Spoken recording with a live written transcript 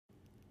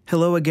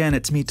Hello again,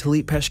 it's me,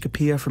 Talit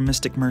Peshkapia from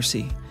Mystic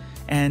Mercy,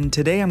 and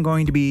today I'm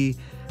going to be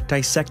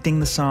dissecting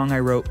the song I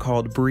wrote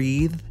called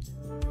Breathe,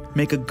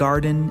 Make a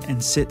Garden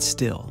and Sit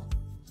Still.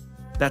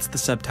 That's the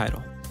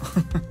subtitle.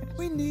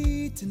 We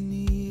need to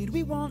need,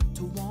 we want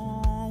to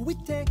want, we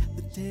take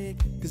the take,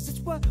 cause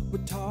it's what we're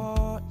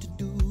taught to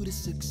do to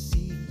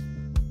succeed.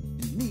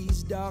 In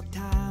these dark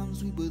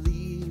times we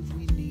believe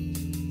we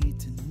need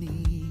to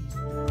need.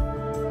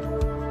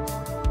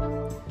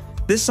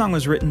 This song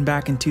was written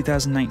back in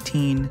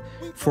 2019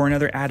 for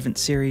another Advent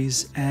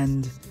series,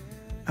 and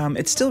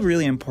it's still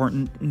really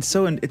important, and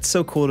it's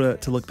so cool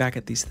to look back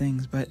at these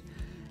things. But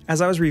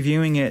as I was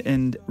reviewing it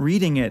and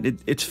reading it,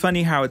 it's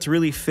funny how it's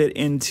really fit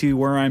into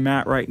where I'm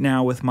at right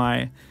now with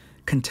my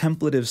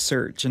contemplative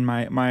search and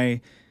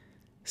my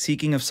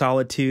seeking of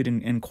solitude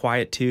and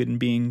quietude and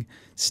being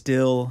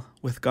still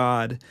with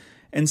God.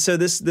 And so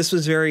this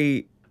was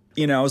very,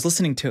 I was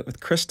listening to it with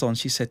Crystal, and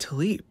she said,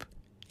 "Talit,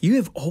 you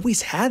have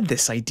always had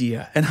this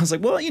idea." And I was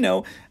like,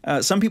 well,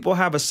 some people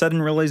have a sudden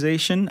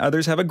realization,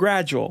 others have a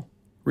gradual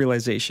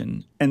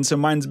realization. And so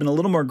mine's been a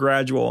little more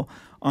gradual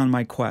on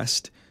my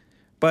quest.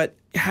 But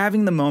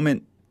having the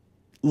moment,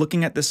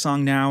 looking at this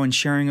song now and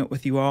sharing it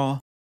with you all,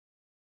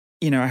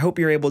 I hope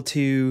you're able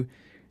to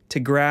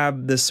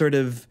grab this sort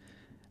of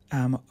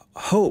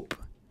hope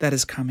that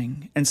is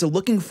coming. And so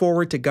looking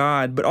forward to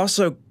God, but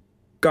also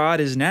God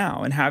is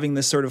now, and having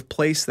this sort of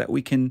place that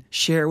we can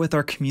share with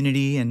our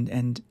community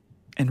and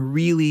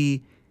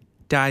really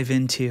dive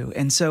into.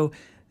 And so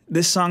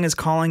this song is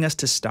calling us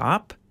to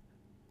stop,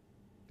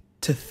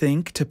 to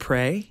think, to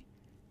pray,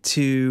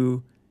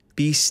 to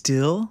be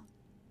still.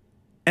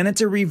 And it's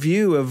a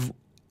review of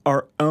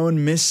our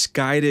own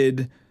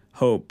misguided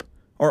hope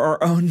or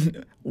our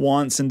own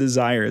wants and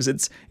desires.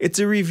 It's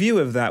a review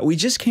of that. We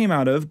just came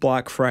out of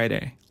Black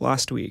Friday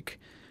last week,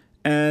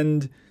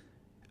 and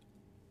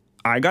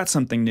I got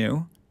something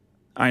new.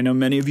 I know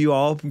many of you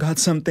all got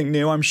something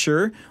new, I'm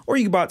sure, or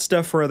you bought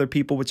stuff for other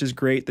people, which is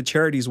great. The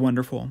charity is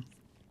wonderful.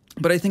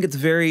 But I think it's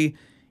very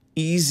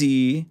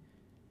easy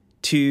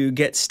to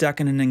get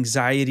stuck in an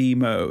anxiety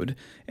mode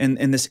and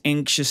this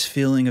anxious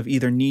feeling of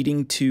either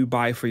needing to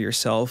buy for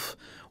yourself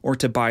or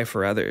to buy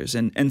for others.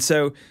 And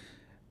so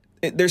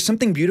there's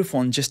something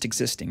beautiful in just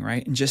existing,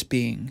 right? And just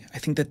being. I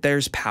think that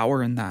there's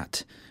power in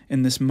that,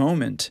 in this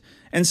moment.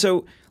 And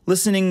so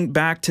listening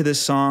back to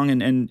this song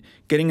and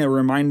getting a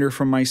reminder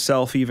from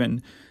myself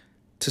even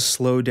to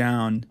slow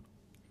down,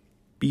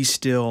 be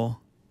still,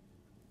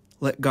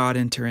 let God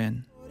enter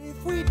in. What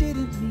if we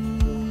didn't need?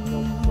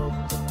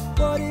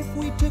 What if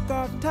we took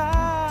our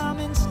time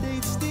and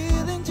stayed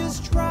still and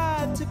just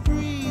tried to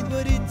breathe?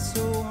 But it's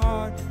so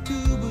hard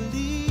to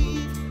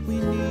believe we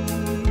need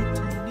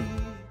to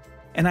need.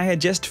 And I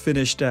had just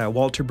finished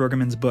Walter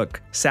Brueggemann's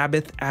book,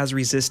 Sabbath as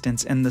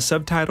Resistance, and the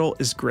subtitle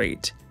is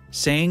great,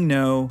 Saying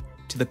No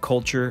to the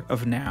Culture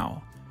of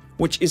Now,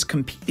 which is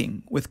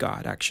competing with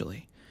God,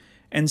 actually.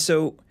 And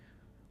so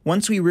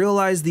once we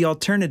realize the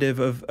alternative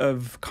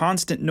of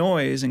constant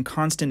noise and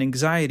constant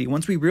anxiety,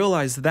 once we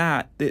realize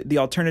that, the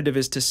alternative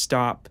is to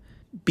stop,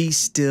 be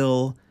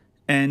still,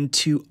 and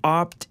to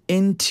opt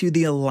into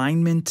the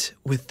alignment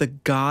with the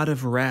God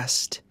of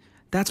rest.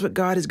 That's what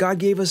God is. God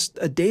gave us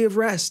a day of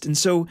rest. And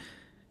so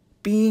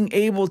being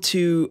able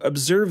to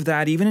observe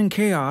that even in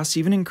chaos,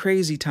 even in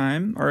crazy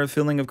time or a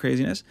feeling of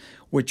craziness,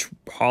 which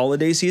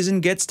holiday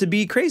season gets to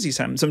be crazy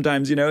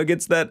sometimes, it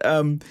gets that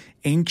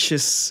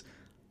anxious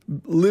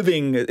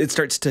living, it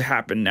starts to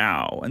happen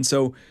now. And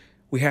so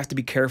we have to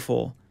be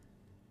careful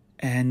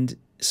and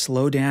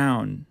slow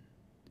down.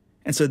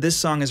 And so this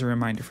song is a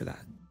reminder for that.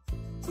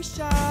 We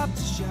sharp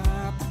to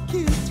sharp,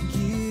 kill to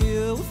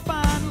kill, we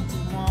find what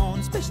we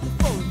want, especially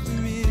for a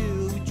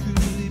thrill. We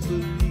truly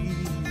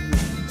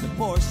believe that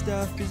more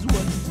stuff is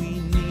what we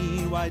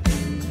need. Why do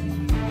we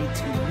need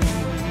to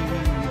leave?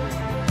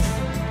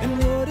 And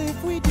what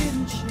if we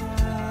didn't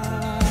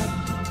shop?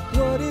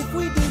 What if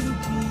we didn't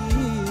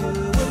peel?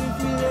 What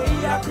if we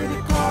lay our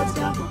credit cards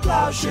down for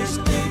plowshares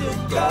and made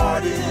a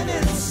garden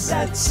and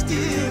sat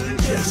still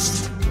and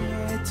just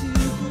try to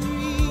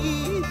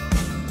breathe?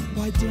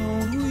 Why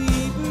don't we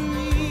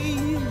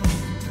breathe?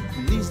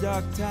 In these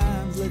dark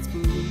times, let's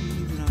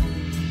believe in our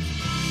breathe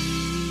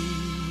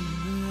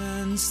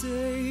and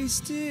stay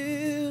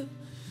still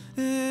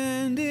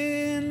and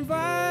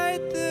invite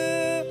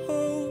the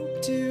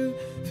hope to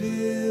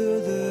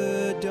fill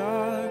the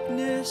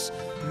darkness.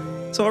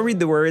 So I'll read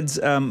the words.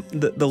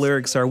 The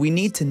lyrics are, we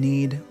need to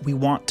need, we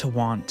want to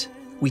want,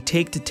 we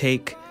take to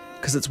take,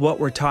 because it's what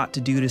we're taught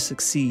to do to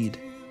succeed.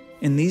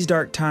 In these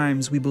dark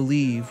times, we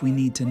believe we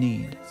need to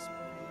need.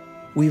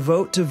 We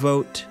vote to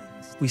vote,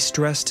 we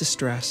stress to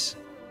stress,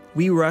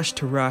 we rush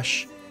to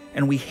rush,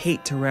 and we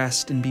hate to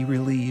rest and be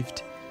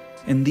relieved.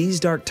 In these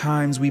dark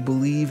times, we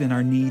believe in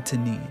our need to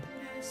need.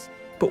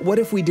 But what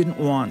if we didn't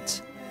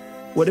want?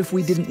 What if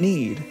we didn't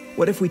need?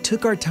 What if we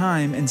took our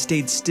time and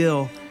stayed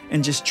still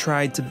and just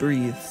tried to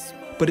breathe?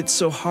 But it's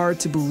so hard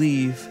to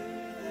believe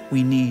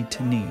we need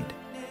to need.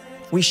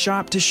 We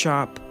shop to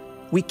shop,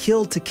 we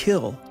kill to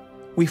kill.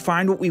 We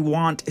find what we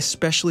want,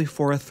 especially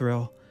for a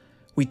thrill.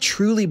 We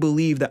truly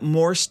believe that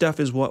more stuff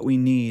is what we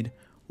need.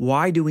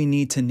 Why do we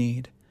need to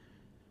need?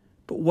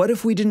 But what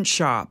if we didn't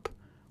shop?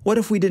 What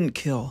if we didn't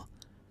kill?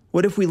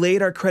 What if we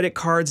laid our credit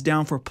cards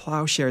down for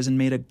plowshares and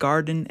made a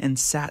garden and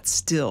sat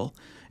still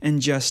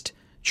and just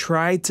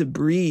tried to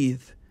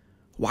breathe?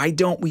 Why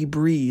don't we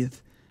breathe?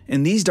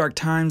 In these dark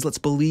times, let's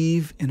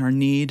believe in our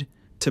need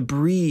to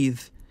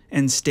breathe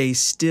and stay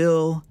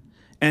still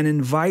and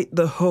invite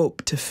the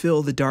hope to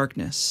fill the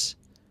darkness.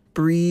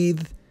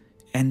 Breathe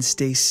and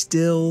stay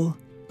still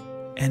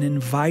and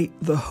invite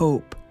the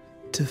hope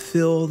to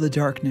fill the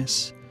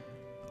darkness.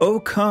 Oh,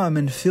 come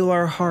and fill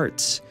our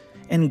hearts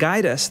and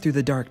guide us through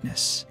the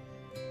darkness.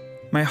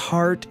 My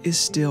heart is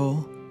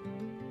still,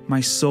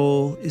 my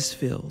soul is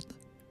filled.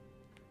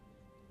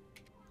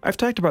 I've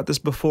talked about this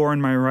before in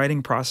my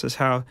writing process,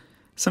 how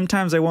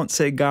sometimes I won't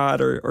say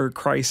God or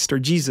Christ or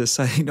Jesus.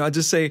 I'll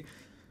just say,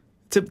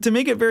 to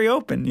make it very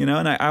open,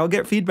 and I'll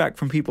get feedback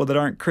from people that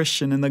aren't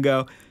Christian, and they'll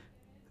go,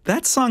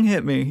 that song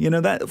hit me.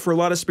 That for a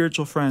lot of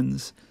spiritual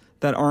friends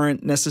that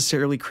aren't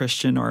necessarily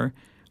Christian or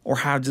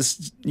have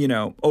just,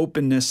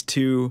 openness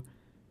to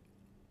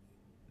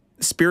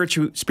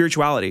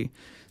spirituality.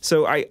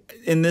 So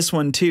in this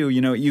one too,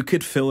 you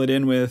could fill it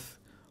in with,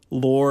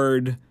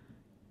 Lord,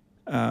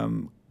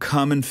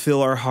 come and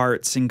fill our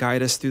hearts and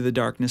guide us through the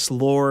darkness.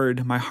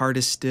 Lord, my heart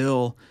is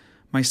still,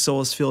 my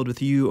soul is filled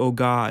with you, O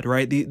God,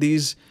 right?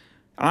 These,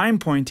 I'm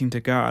pointing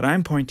to God.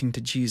 I'm pointing to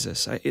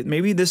Jesus.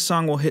 Maybe this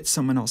song will hit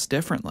someone else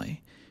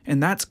differently,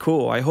 and that's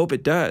cool. I hope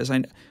it does.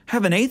 I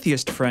have an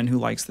atheist friend who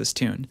likes this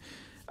tune.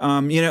 I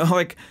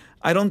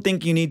don't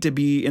think you need to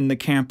be in the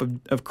camp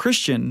of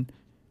Christian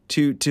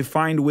to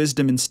find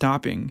wisdom in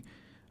stopping,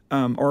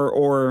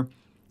 or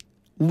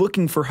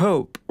looking for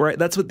hope. Right?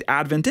 That's what the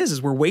Advent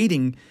is we're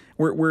waiting.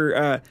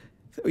 We're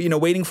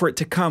waiting for it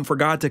to come, for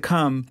God to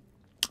come,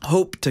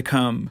 hope to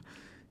come.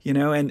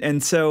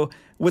 And so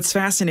what's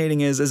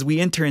fascinating is, as we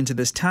enter into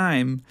this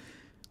time,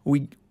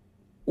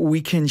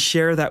 we can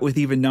share that with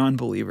even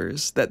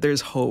non-believers, that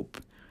there's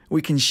hope.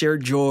 We can share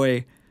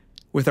joy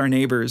with our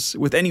neighbors,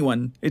 with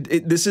anyone.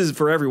 This is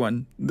for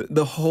everyone.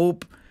 The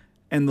hope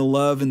and the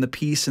love and the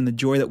peace and the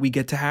joy that we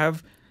get to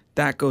have,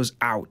 that goes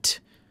out.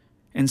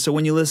 And so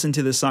when you listen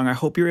to this song, I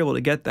hope you're able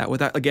to get that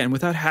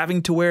without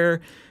having to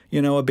wear,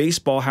 a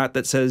baseball hat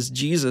that says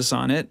Jesus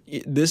on it.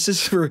 This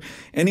is for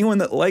anyone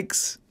that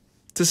likes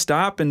to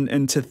stop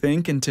and to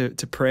think and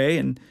to pray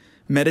and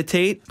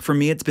meditate. For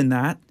me, it's been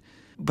that.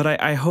 But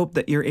I hope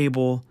that you're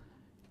able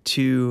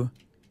to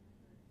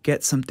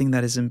get something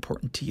that is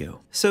important to you.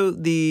 So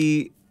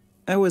I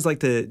always like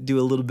to do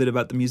a little bit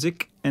about the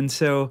music. And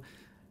so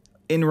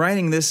in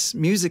writing this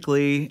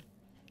musically,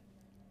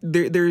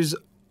 there's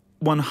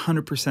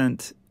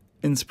 100%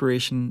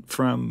 inspiration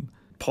from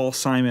Paul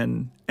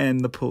Simon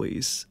and the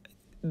Police.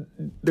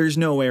 There's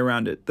no way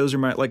around it. Those are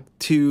my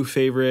two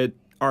favorite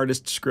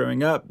artists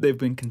growing up. They've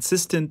been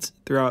consistent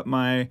throughout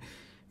my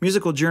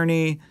musical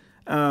journey.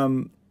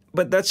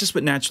 But that's just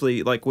what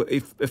naturally,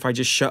 if I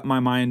just shut my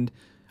mind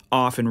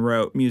off and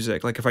wrote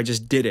music, if I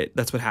just did it,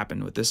 that's what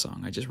happened with this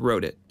song. I just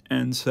wrote it.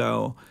 And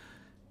so,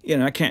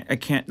 I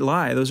can't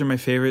lie. Those are my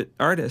favorite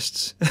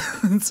artists.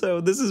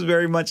 So this is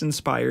very much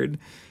inspired,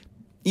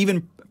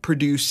 even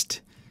produced,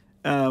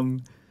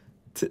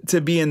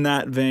 to be in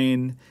that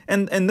vein.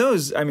 And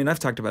those, I've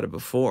talked about it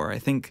before. I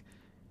think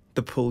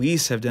the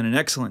Police have done an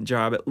excellent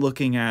job at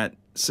looking at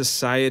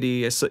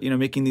society,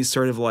 making these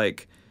sort of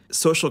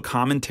social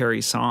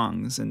commentary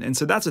songs. And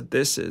so that's what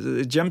this is.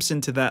 It jumps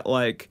into that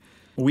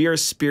we are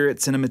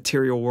spirits in a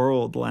material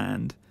world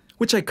land,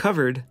 which I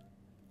covered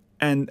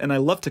and I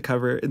love to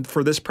cover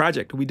for this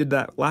project. We did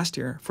that last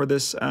year for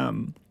this,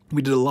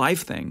 we did a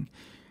live thing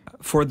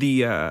for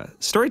the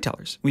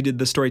storytellers. We did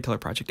the Storyteller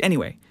Project.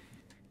 Anyway,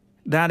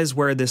 that is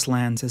where this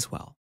lands as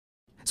well.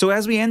 So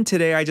as we end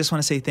today, I just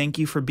want to say thank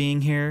you for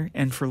being here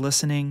and for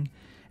listening.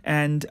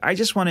 And I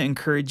just want to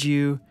encourage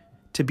you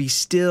to be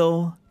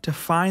still, to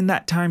find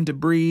that time to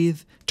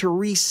breathe, to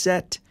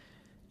reset,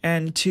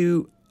 and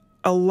to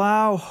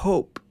allow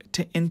hope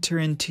to enter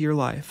into your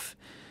life.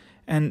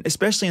 And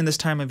especially in this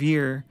time of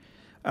year,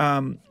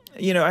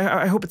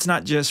 I hope it's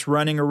not just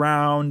running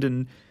around,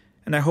 and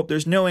I hope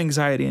there's no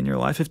anxiety in your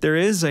life. If there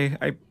is,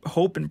 I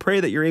hope and pray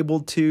that you're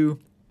able to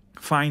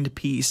find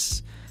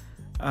peace,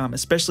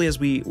 especially as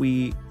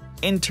we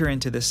enter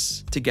into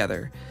this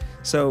together.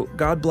 So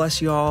God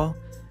bless you all,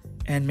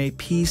 and may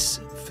peace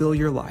fill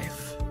your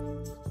life.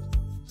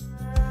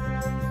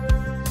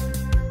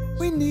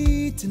 We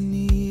need to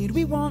need,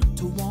 we want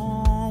to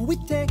want, we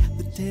take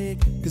the take,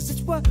 'cause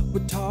it's what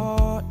we're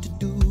taught to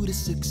do to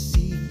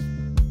succeed.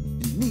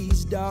 In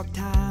these dark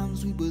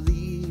times we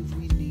believe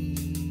we